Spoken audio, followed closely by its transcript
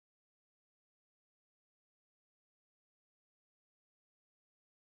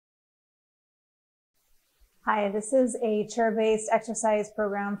Hi, this is a chair-based exercise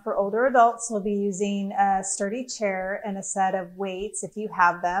program for older adults. We'll be using a sturdy chair and a set of weights if you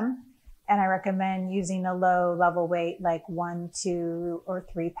have them. And I recommend using a low level weight like 1, 2, or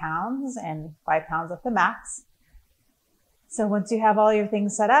 3 pounds and 5 pounds at the max. So once you have all your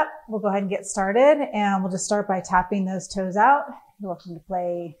things set up, we'll go ahead and get started. And we'll just start by tapping those toes out. You're welcome to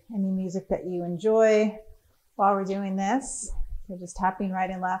play any music that you enjoy while we're doing this. So just tapping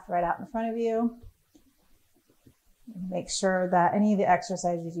right and left, right out in front of you. Make sure that any of the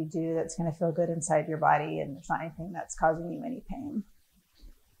exercises you do, that's going to feel good inside your body and there's not anything that's causing you any pain.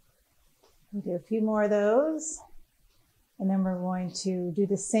 We'll do a few more of those. And then we're going to do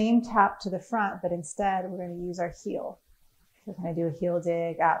the same tap to the front, but instead we're going to use our heel. So we're going to do a heel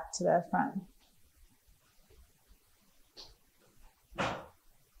dig out to the front.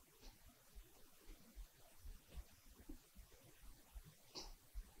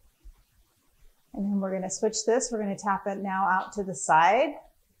 And then we're going to switch this. We're going to tap it now out to the side.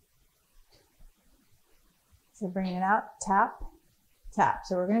 So bring it out, tap, tap.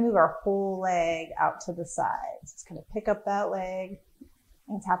 So we're going to move our whole leg out to the side. So it's going to pick up that leg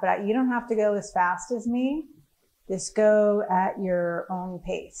and tap it out. You don't have to go as fast as me. Just go at your own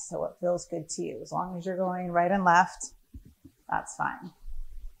pace. So what feels good to you. As long as you're going right and left, that's fine.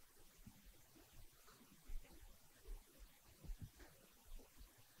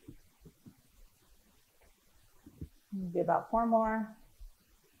 Do about 4 more.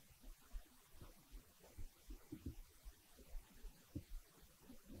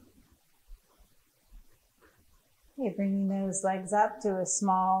 Okay, bringing those legs up to a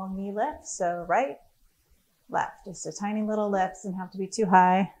small knee lift. So right, left, just a tiny little lift, doesn't have to be too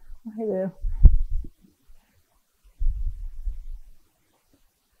high. Hey, boo.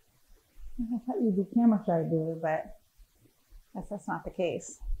 I thought you'd be camera shy, boo, but I guess that's not the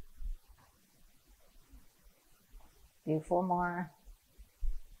case. Do 4 more.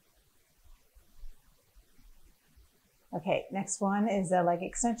 Okay, next one is a leg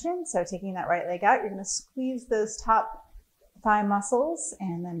extension. So taking that right leg out, you're going to squeeze those top thigh muscles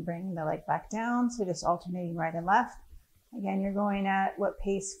and then bring the leg back down. So just alternating right and left. Again, you're going at what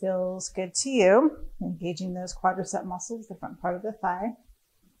pace feels good to you, engaging those quadricep muscles, the front part of the thigh,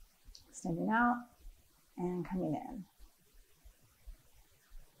 extending out and coming in.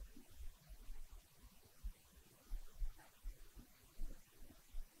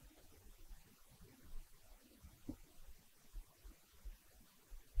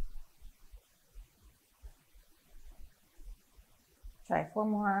 Try 4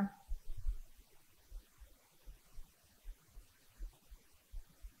 more.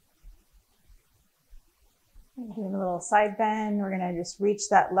 Doing a little side bend. We're going to just reach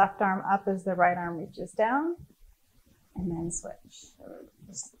that left arm up as the right arm reaches down and then switch. So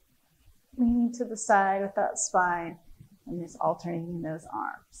just leaning to the side with that spine and just alternating those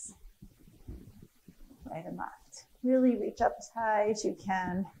arms. Right and left. Really reach up as high as you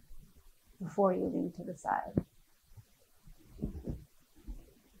can before you lean to the side.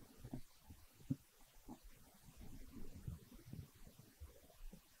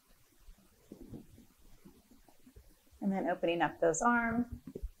 And then opening up those arms,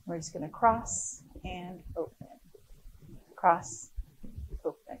 we're just going to cross and open. Cross,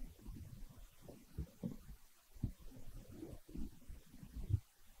 open.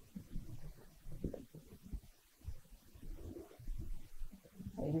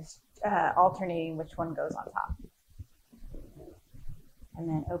 So just alternating which one goes on top. And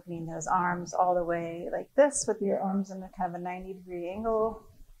then opening those arms all the way like this with your arms in a kind of a 90-degree angle.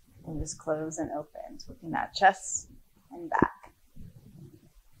 And just close and open, working that chest and back.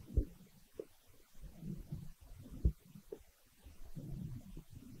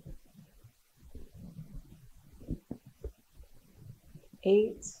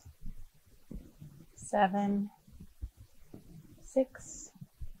 Eight, 7, 6,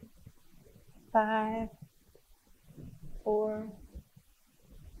 5, 4,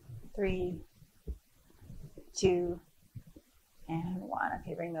 3, 2, and 1.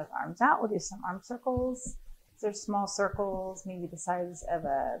 Okay, bring those arms out. We'll do some arm circles. They're small circles, maybe the size of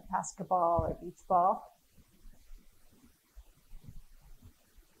a basketball or beach ball.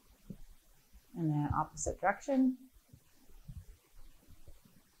 And then opposite direction.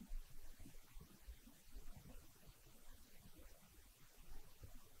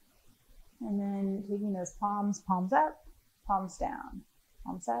 And then taking those palms, palms up, palms down,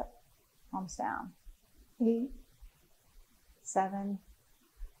 palms up, palms down. 8, 7,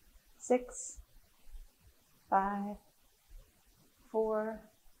 6, 5, 4,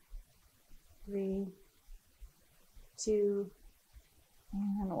 3, 2,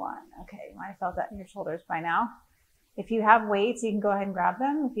 and 1. Okay, you might have felt that in your shoulders by now. If you have weights, you can go ahead and grab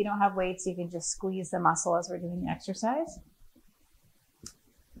them. If you don't have weights, you can just squeeze the muscle as we're doing the exercise.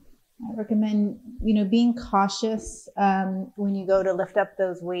 I recommend, being cautious when you go to lift up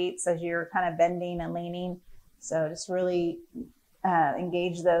those weights as you're kind of bending and leaning. So just really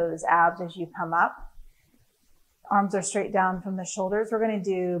engage those abs as you come up. Arms are straight down from the shoulders. We're going to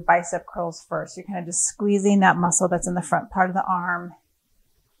do bicep curls first. You're kind of just squeezing that muscle that's in the front part of the arm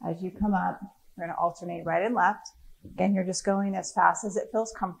as you come up. We're going to alternate right and left. Again, you're just going as fast as it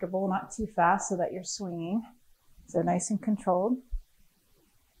feels comfortable, not too fast so that you're swinging. So nice and controlled.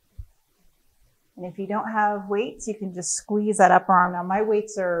 And if you don't have weights, you can just squeeze that upper arm. Now my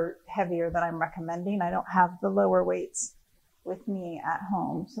weights are heavier than I'm recommending. I don't have the lower weights with me at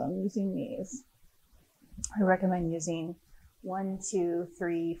home, so I'm using these. I recommend using 1, 2,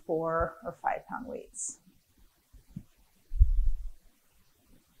 3, 4, or 5 pound weights.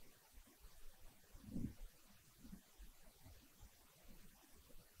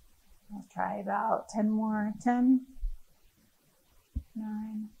 I'll try about 10 more. 10,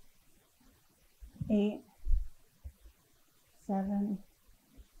 9, 8, 7,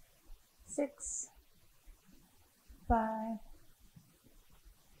 6, 5,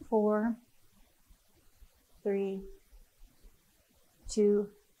 4, 3, 2,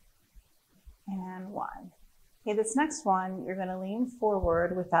 and 1. Okay, this next one, you're going to lean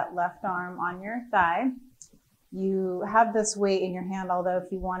forward with that left arm on your thigh. You have this weight in your hand, although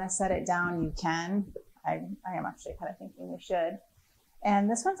if you want to set it down, you can. I am actually kind of thinking we should.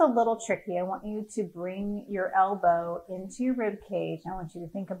 And this one's a little tricky. I want you to bring your elbow into your rib cage. I want you to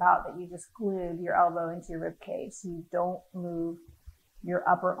think about that you just glued your elbow into your rib cage. So you don't move your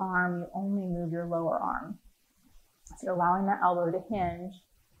upper arm, you only move your lower arm. So you're allowing that elbow to hinge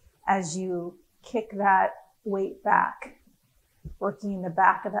as you kick that weight back, working the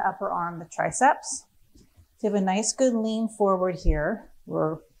back of the upper arm, the triceps. So you have a nice good lean forward here.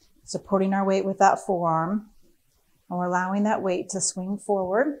 We're supporting our weight with that forearm. And we're allowing that weight to swing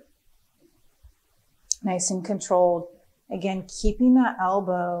forward. Nice and controlled. Again, keeping that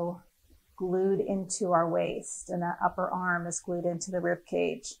elbow glued into our waist and that upper arm is glued into the rib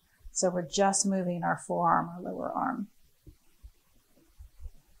cage. So we're just moving our forearm, our lower arm.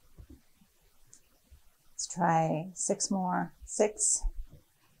 Let's try 6 more. 6,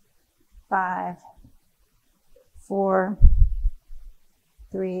 5, 4,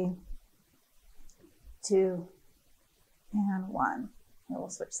 3, 2, and 1. And we'll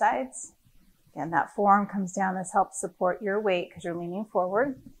switch sides. Again, that forearm comes down. This helps support your weight because you're leaning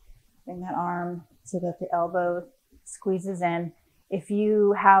forward. Bring that arm so that the elbow squeezes in. If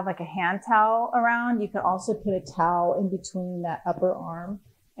you have like a hand towel around, you can also put a towel in between that upper arm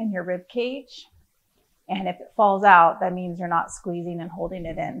and your rib cage. And if it falls out, that means you're not squeezing and holding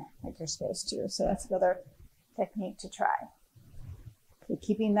it in like you're supposed to. So that's another technique to try. Okay,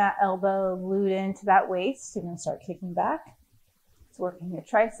 keeping that elbow glued into that waist, you're going to start kicking back. It's working your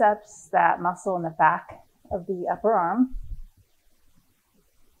triceps, that muscle in the back of the upper arm.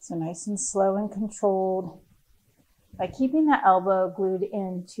 So nice and slow and controlled. By keeping that elbow glued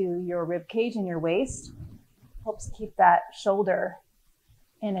into your rib cage and your waist, helps keep that shoulder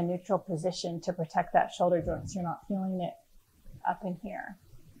in a neutral position to protect that shoulder joint so you're not feeling it up in here.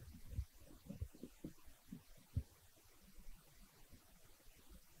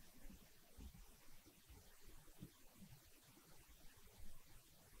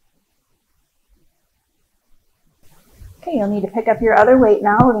 Okay, you'll need to pick up your other weight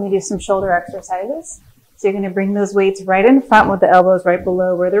now. We're going to do some shoulder exercises. So you're going to bring those weights right in front with the elbows right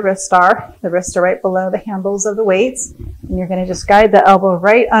below where the wrists are. The wrists are right below the handles of the weights. And you're going to just guide the elbow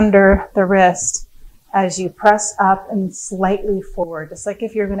right under the wrist as you press up and slightly forward, just like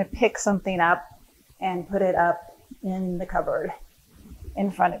if you're going to pick something up and put it up in the cupboard in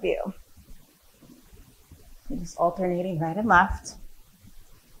front of you. You're just alternating right and left.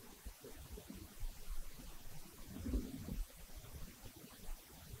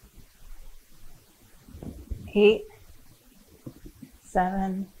 8,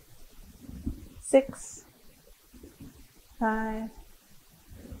 7, 6, 5,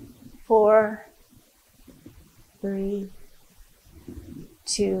 4, 3,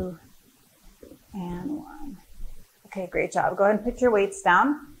 2, and 1. Okay, great job. Go ahead and put your weights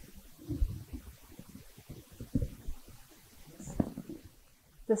down.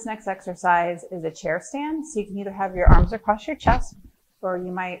 This next exercise is a chair stand. So you can either have your arms across your chest, or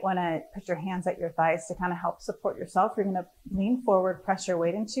you might want to put your hands at your thighs to kind of help support yourself. You're going to lean forward, press your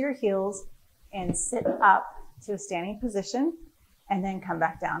weight into your heels, and sit up to a standing position, and then come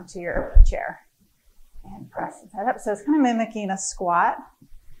back down to your chair. And press that up. So it's kind of mimicking a squat.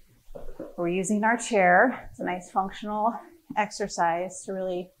 We're using our chair. It's a nice functional exercise to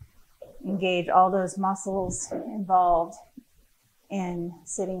really engage all those muscles involved in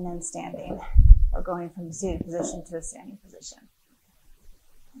sitting and standing, or going from a seated position to a standing position.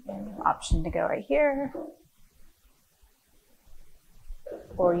 And an option to go right here,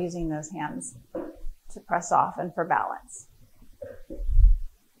 or using those hands to press off and for balance.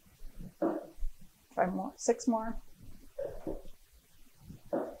 Try more, 6 more.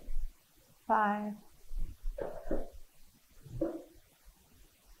 5,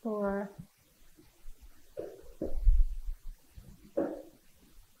 4,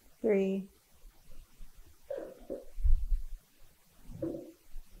 3,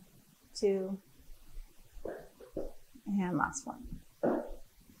 2, and last one.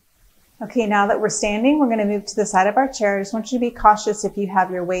 Okay, now that we're standing, we're going to move to the side of our chair. I just want you to be cautious if you have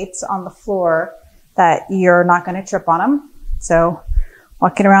your weights on the floor that you're not going to trip on them. So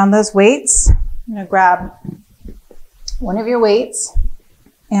walking around those weights, I'm going to grab one of your weights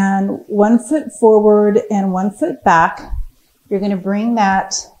and 1 foot forward and 1 foot back. You're going to bring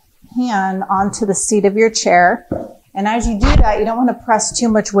that hand onto the seat of your chair. And as you do that, you don't want to press too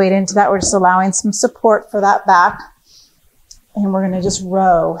much weight into that. We're just allowing some support for that back. And we're going to just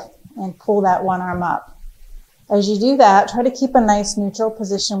row and pull that one arm up. As you do that, try to keep a nice neutral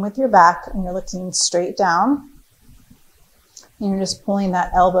position with your back, and you're looking straight down. And you're just pulling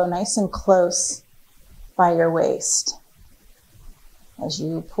that elbow nice and close by your waist as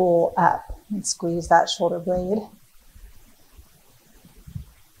you pull up and squeeze that shoulder blade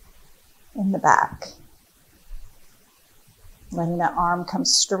in the back. Letting that arm come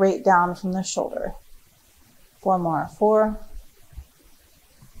straight down from the shoulder. 4 more. 4,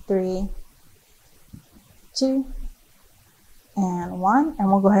 3, 2, and 1. And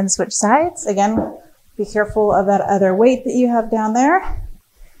we'll go ahead and switch sides. Again, be careful of that other weight that you have down there.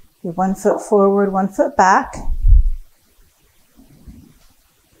 You're 1 foot forward, 1 foot back.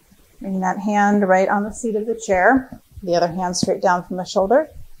 Bring that hand right on the seat of the chair. The other hand straight down from the shoulder,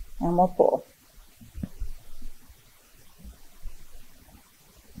 and we'll pull.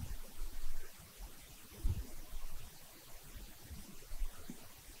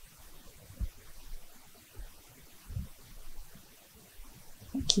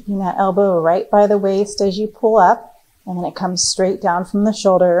 Keeping that elbow right by the waist as you pull up, and then it comes straight down from the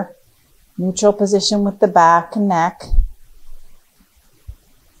shoulder. Neutral position with the back and neck.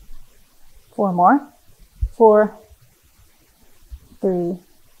 4 more. 4, 3,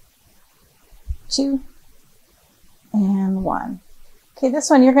 2, and 1. Okay, this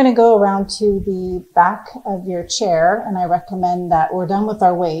one you're going to go around to the back of your chair, and I recommend that we're done with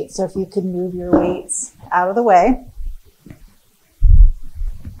our weights. So if you could move your weights out of the way.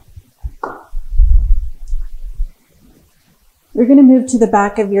 You're going to move to the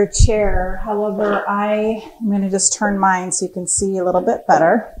back of your chair. However, I am going to just turn mine so you can see a little bit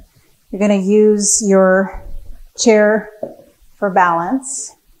better. You're going to use your chair for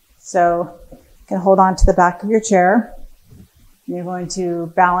balance. So you can hold on to the back of your chair. You're going to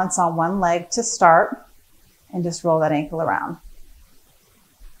balance on one leg to start and just roll that ankle around.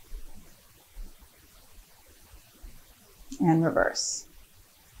 And reverse.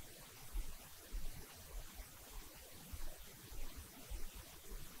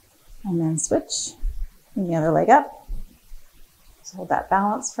 And then switch, bring the other leg up. Just hold that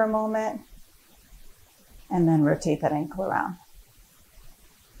balance for a moment, and then rotate that ankle around.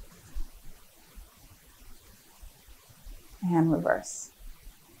 And reverse.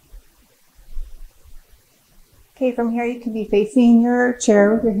 Okay, from here you can be facing your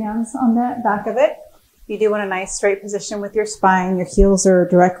chair with your hands on the back of it. You do want a nice straight position with your spine. Your heels are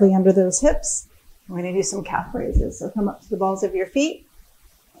directly under those hips. We're going to do some calf raises. So come up to the balls of your feet.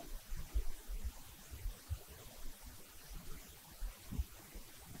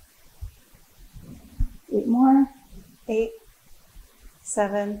 8 more. 8,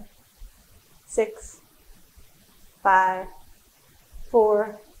 7, 6, 5,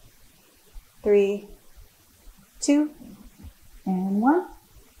 4, 3, 2, and 1.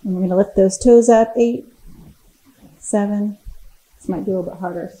 And we're going to lift those toes up. 8, 7, this might be a little bit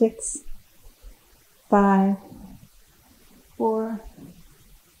harder. 6, 5, 4,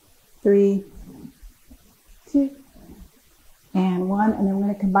 3, 2, and 1. And then we're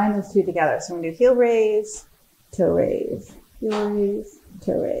going to combine those two together. So we're going to do heel raise, toe raise, heel raise,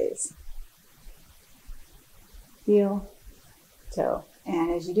 toe raise, heel, toe.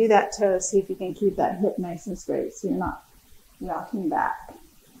 And as you do that toe, see if you can keep that hip nice and straight so you're not rocking back.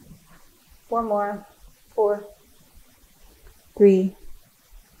 4 more. 4, 3,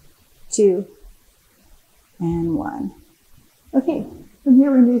 2, and 1. Okay, from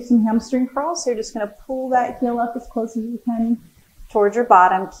here we're going to do some hamstring crawls. So you're just going to pull that heel up as close as you can towards your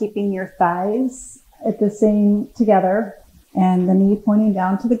bottom, keeping your thighs at the same together and the knee pointing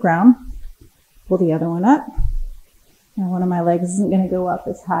down to the ground. Pull the other one up. Now one of my legs isn't going to go up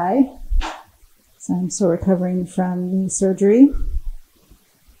as high, so I'm still recovering from knee surgery.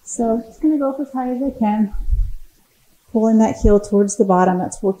 So I'm just going to go up as high as I can, pulling that heel towards the bottom.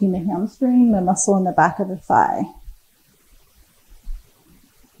 That's working the hamstring, the muscle in the back of the thigh.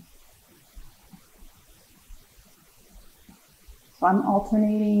 So I'm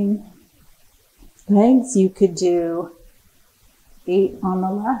alternating legs. You could do 8 on the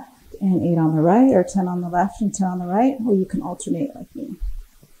left and 8 on the right, or 10 on the left and 10 on the right, or you can alternate like me.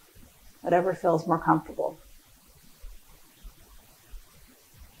 Whatever feels more comfortable.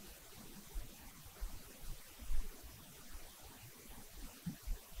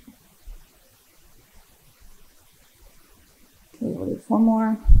 Okay, we'll do 4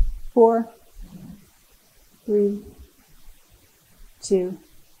 more. 4, 3, 2,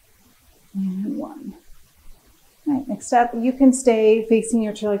 and 1. All right, next up, you can stay facing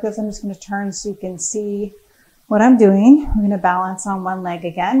your chair like this. I'm just going to turn so you can see what I'm doing. We're going to balance on one leg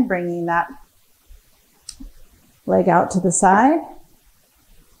again, bringing that leg out to the side.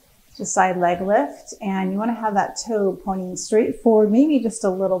 Just side leg lift, and you want to have that toe pointing straight forward, maybe just a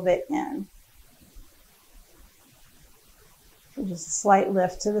little bit in. So just a slight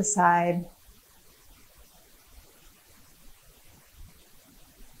lift to the side.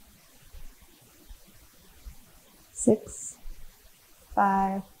 Six,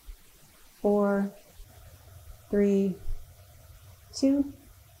 5, 4, 3, 2,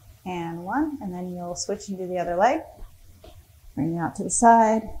 and 1. And then you'll switch and do the other leg. Bring it out to the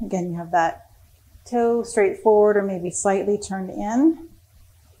side. Again, you have that toe straight forward or maybe slightly turned in.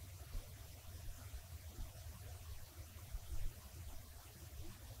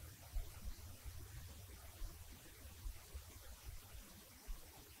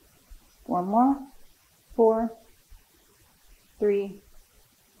 One more. 4, 3,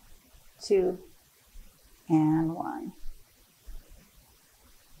 2, and 1.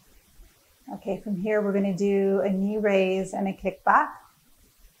 Okay, from here we're going to do a knee raise and a kick back.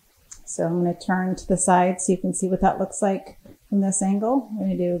 So I'm going to turn to the side so you can see what that looks like from this angle. We're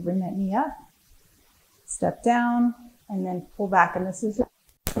going to do bring that knee up, step down, and then pull back. And this is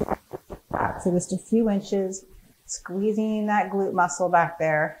back, so just a few inches, squeezing that glute muscle back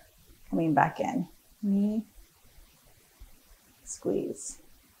there, coming back in. Knee, squeeze,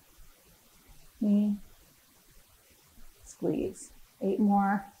 knee, squeeze. 8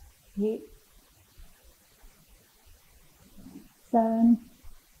 more. 8, 7,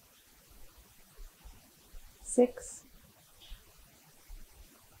 6,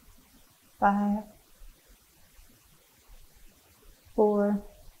 5, 4,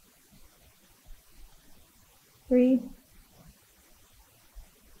 3,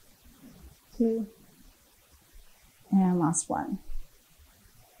 2, and last one.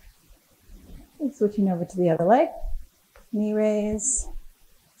 Okay, switching over to the other leg. Knee raise,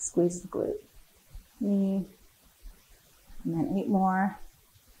 squeeze the glute. Knee, and then 8 more.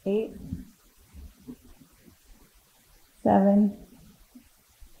 8, 7,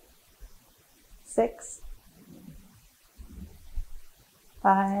 6,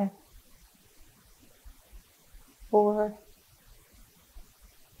 5, 4,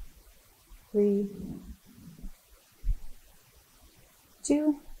 3,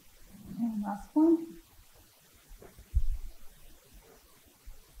 2, and last one.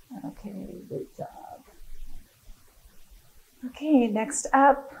 Okay, good job. Okay, next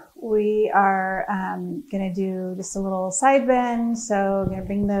up, we are going to do just a little side bend. So we're going to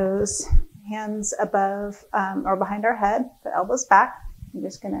bring those hands above or behind our head, the elbows back. I'm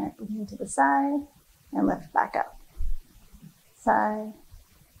just going to lean to the side and lift back up. Side,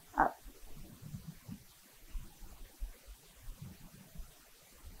 up.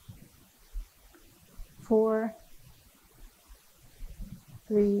 Four,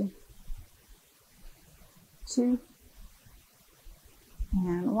 3, 2,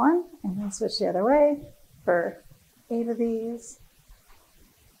 and 1. And then switch the other way for 8 of these.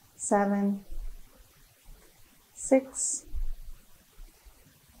 7, 6,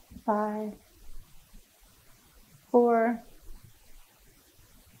 5, 4,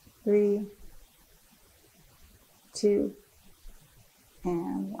 3, 2,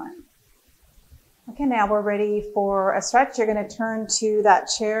 and 1. Okay, now we're ready for a stretch. You're going to turn to that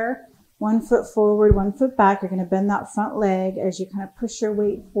chair, 1 foot forward, 1 foot back. You're going to bend that front leg as you kind of push your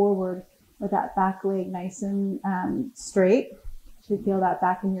weight forward with that back leg nice and straight. You should feel that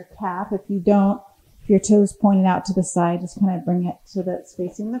back in your calf. If you don't, If your toes pointed out to the side, just kind of bring it so that it's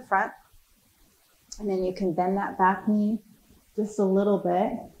facing the front. And then you can bend that back knee just a little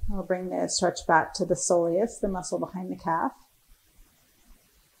bit. I'll bring the stretch back to the soleus, the muscle behind the calf.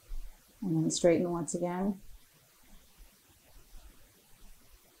 And then straighten once again.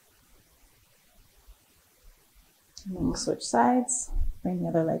 And then we'll switch sides. Bring the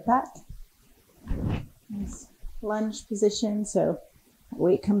other leg back. Nice lunge position. So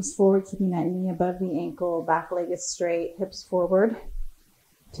weight comes forward, keeping that knee above the ankle. Back leg is straight, hips forward.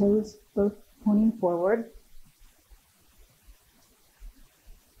 Toes both pointing forward.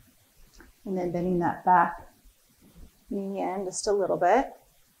 And then bending that back knee in just a little bit.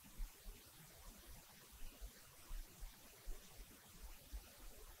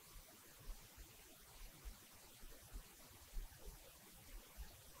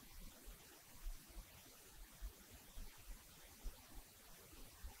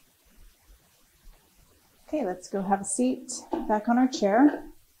 Okay, let's go have a seat back on our chair.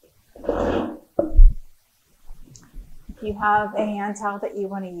 If you have a hand towel that you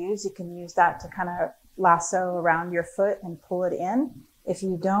want to use, you can use that to kind of lasso around your foot and pull it in. If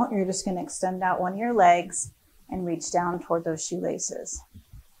you don't, you're just going to extend out one of your legs and reach down toward those shoelaces.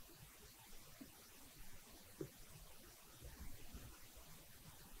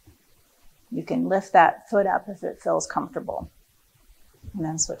 You can lift that foot up if it feels comfortable. And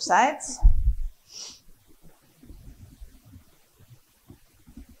then switch sides.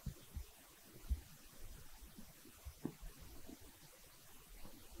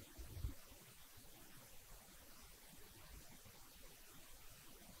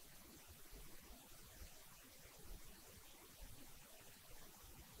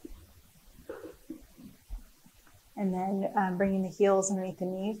 And then bringing the heels underneath the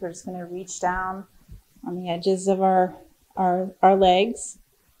knees, we're just going to reach down on the edges of our legs,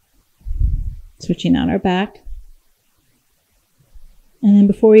 switching out our back. And then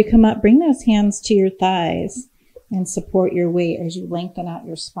before you come up, bring those hands to your thighs and support your weight as you lengthen out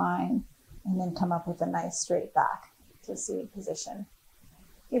your spine, and then come up with a nice straight back to seated position.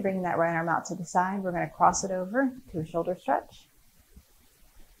 Okay, bringing that right arm out to the side, we're going to cross it over to a shoulder stretch.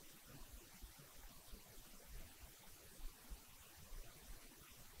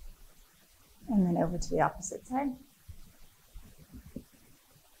 And then over to the opposite side.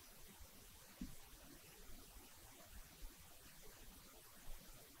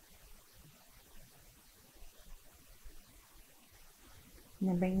 And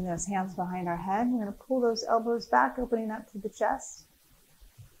then bringing those hands behind our head, we're going to pull those elbows back, opening up to the chest.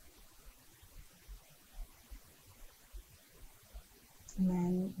 And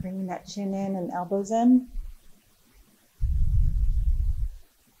then bringing that chin in and elbows in.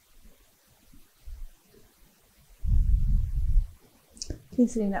 Okay,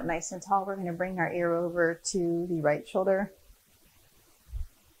 sitting up nice and tall, we're going to bring our ear over to the right shoulder.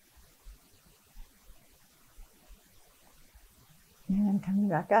 And then coming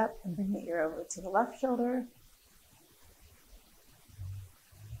back up and bring the ear over to the left shoulder.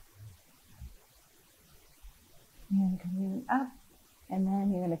 And coming up. And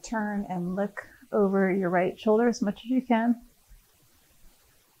then you're going to turn and look over your right shoulder as much as you can.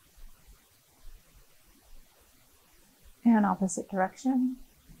 And opposite direction.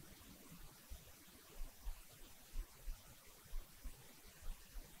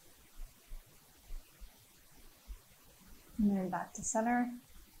 And then back to center.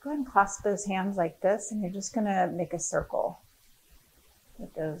 Go ahead and clasp those hands like this, and you're just going to make a circle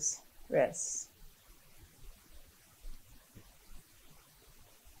with those wrists.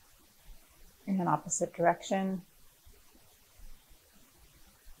 In an opposite direction.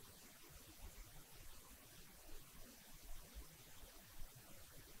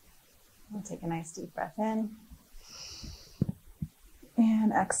 We'll take a nice deep breath in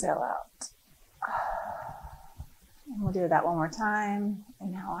and exhale out. And we'll do that one more time.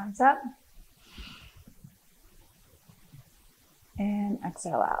 Inhale, arms up. And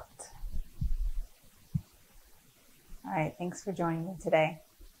exhale out. All right, thanks for joining me today.